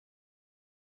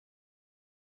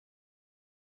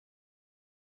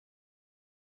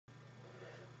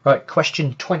Right,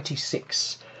 question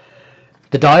 26.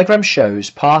 The diagram shows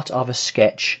part of a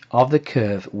sketch of the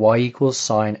curve y equals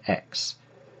sine x.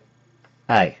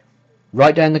 A.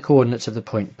 Write down the coordinates of the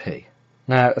point P.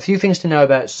 Now, a few things to know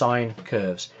about sine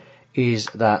curves is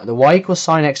that the y equals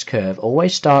sine x curve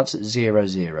always starts at 0,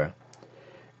 0.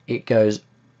 It goes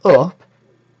up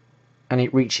and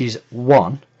it reaches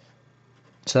 1.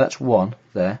 So that's 1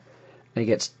 there. And it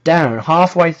gets down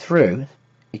halfway through.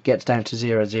 It gets down to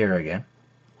 0, 0 again.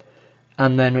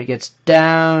 And then it gets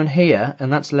down here,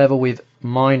 and that's level with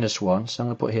 -1, so I'm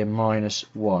going to put here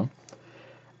 -1,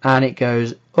 and it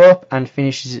goes up and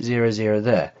finishes at 0, 0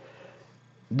 there.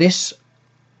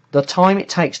 The time it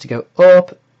takes to go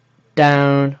up,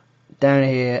 down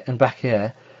here, and back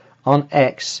here, on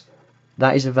x,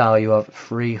 that is a value of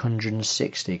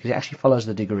 360, because it actually follows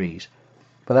the degrees.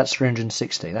 But that's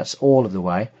 360, that's all of the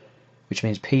way, which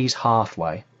means p is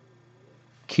halfway,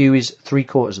 q is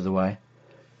 3/4 of the way,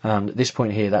 and this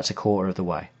point here, that's 1/4 of the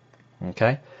way.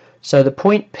 Okay, so the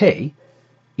point P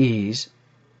is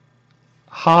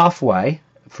halfway,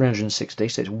 360,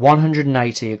 so it's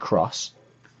 180 across,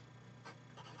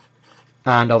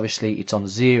 and obviously it's on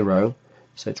 0,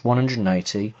 so it's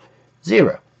 180,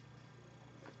 0.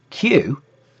 Q,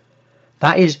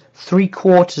 that is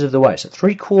 3/4 of the way, so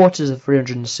 3/4 of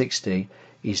 360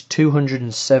 is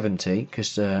 270,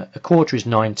 because a quarter is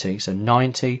 90, so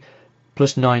 90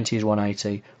 plus 90 is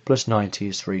 180, plus 90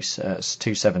 is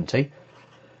 270,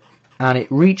 and it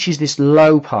reaches this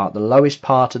low part, the lowest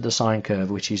part of the sine curve,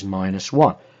 which is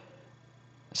 -1.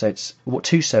 So it's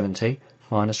 270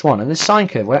 minus 1, and the sine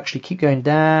curve will actually keep going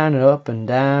down and up and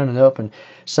down and up, and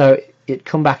so it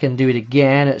come back and do it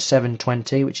again at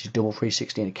 720, which is double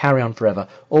 360, and it carry on forever,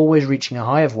 always reaching a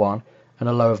high of 1 and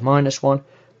a low of -1,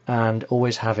 and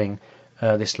always having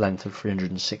this length of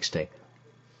 360.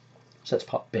 So that's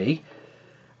part B.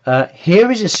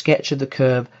 Here is a sketch of the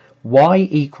curve y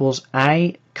equals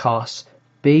a cos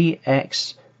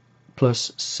bx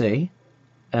plus c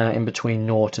in between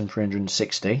 0 and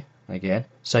 360 again.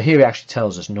 So here it actually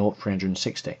tells us 0,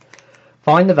 360.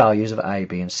 Find the values of a,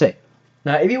 b and c.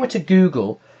 Now if you were to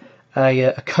Google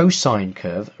a cosine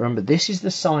curve, remember this is the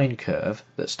sine curve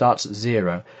that starts at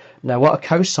 0. Now what a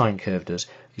cosine curve does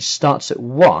is starts at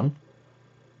 1,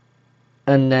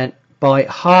 and then by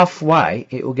halfway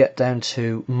it will get down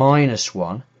to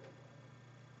 -1,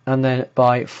 and then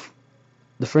by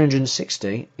the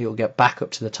 360 it will get back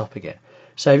up to the top again.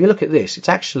 So if you look at this, it's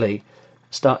actually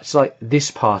it's like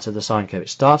this part of the sine curve. It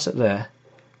starts at there,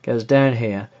 goes down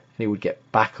here, and it would get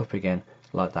back up again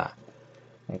like that.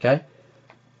 Okay,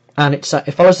 and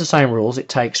it follows the same rules. It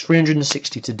takes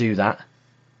 360 to do that,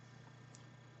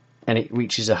 and it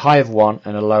reaches a high of 1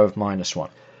 and a low of -1.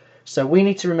 So we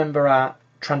need to remember our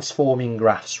transforming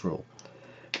graphs rule.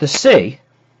 The C,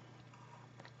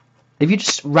 if you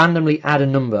just randomly add a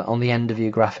number on the end of your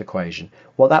graph equation,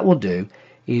 what that will do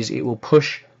is it will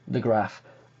push the graph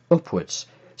upwards.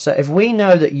 So if we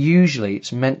know that usually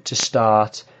it's meant to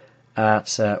start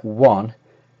at 1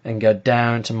 and go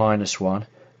down to -1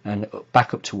 and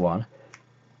back up to 1,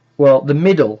 well, the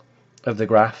middle of the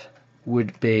graph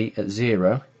would be at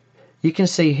 0. You can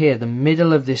see here the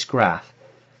middle of this graph,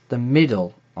 the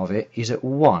middle of it is at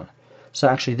 1. So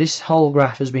actually this whole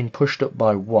graph has been pushed up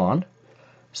by 1,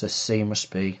 so C must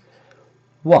be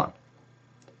 1.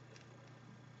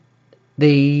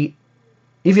 If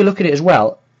you look at it as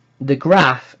well, the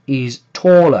graph is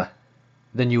taller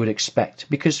than you would expect,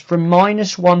 because from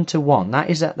 -1 to 1, that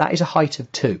is a height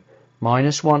of 2.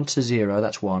 -1 to 0,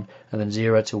 that's 1, and then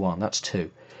 0 to 1, that's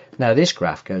 2. Now this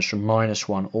graph goes from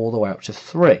 -1 all the way up to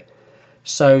 3.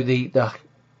 So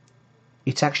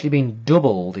it's actually been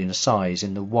doubled in size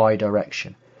in the y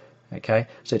direction. Okay,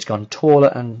 so it's gone taller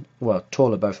and, well,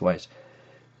 taller both ways.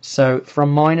 So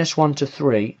from -1 to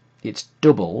 3, it's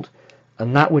doubled,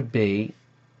 and that would be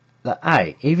the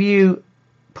A. If you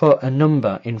put a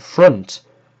number in front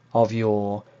of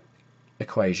your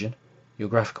equation, your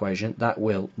graph equation, that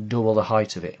will double the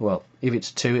height of it. Well, if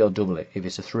it's 2, it'll double it. If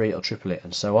it's a 3, it'll triple it,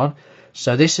 and so on.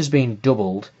 So this has been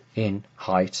doubled in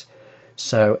height.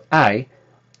 So A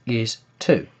is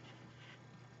 2.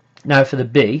 Now for the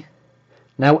B,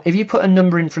 now if you put a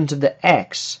number in front of the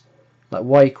x, like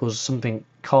y equals something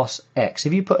cos x,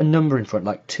 if you put a number in front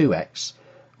like 2x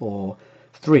or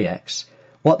 3x,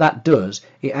 what that does,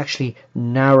 it actually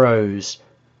narrows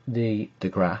the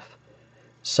graph.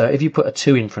 So if you put a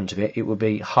 2 in front of it, it would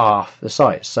be half the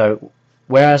size. So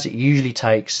whereas it usually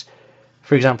takes,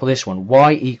 for example this one,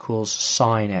 y equals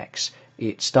sine x,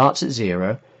 it starts at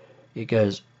 0, it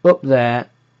goes up there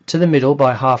to the middle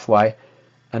by halfway,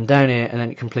 and down here, and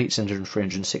then it completes under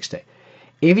 360.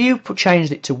 If you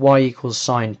changed it to y equals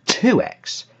sine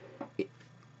 2x,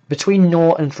 between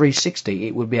 0 and 360,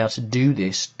 it would be able to do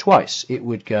this twice. It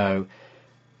would go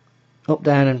up,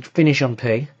 down, and finish on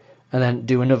P, and then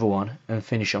do another one and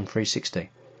finish on 360.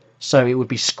 So it would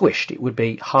be squished. It would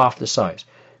be half the size.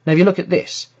 Now if you look at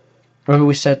this, remember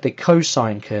we said the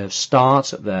cosine curve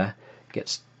starts up there,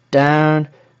 gets down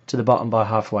to the bottom by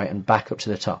halfway and back up to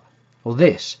the top. Well,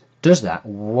 this does that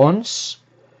once,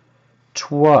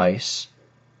 twice,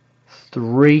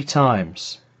 3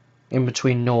 times in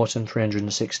between 0 and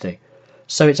 360.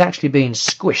 So it's actually being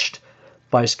squished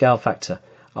by a scale factor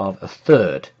of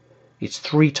 1/3. It's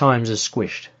 3 times as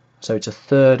squished. So it's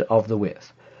 1/3 of the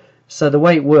width. So the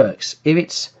way it works, if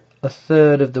it's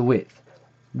 1/3 of the width,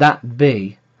 that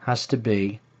b has to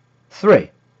be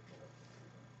 3.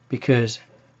 Because,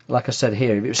 like I said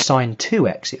here, if it was sine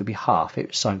 2x, it would be half. If it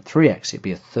was sine 3x, it would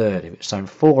be 1/3. If it was sine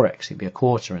 4x, it would be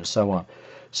 1/4, and so on.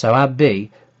 So our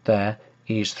b there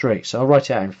is 3. So I'll write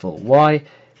it out in full. Y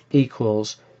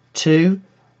equals 2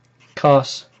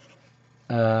 cos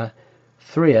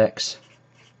 3x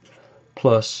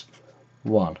plus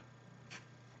 1.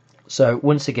 So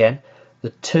once again, the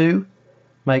 2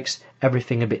 makes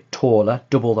everything a bit taller,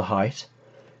 double the height.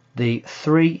 The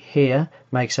 3 here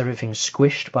makes everything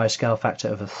squished by a scale factor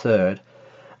of 1/3.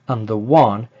 And the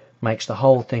 1 makes the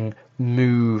whole thing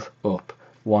move up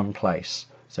 1 place.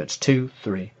 So it's 2,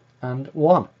 3, and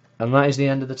 1. And that is the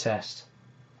end of the test.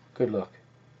 Good luck.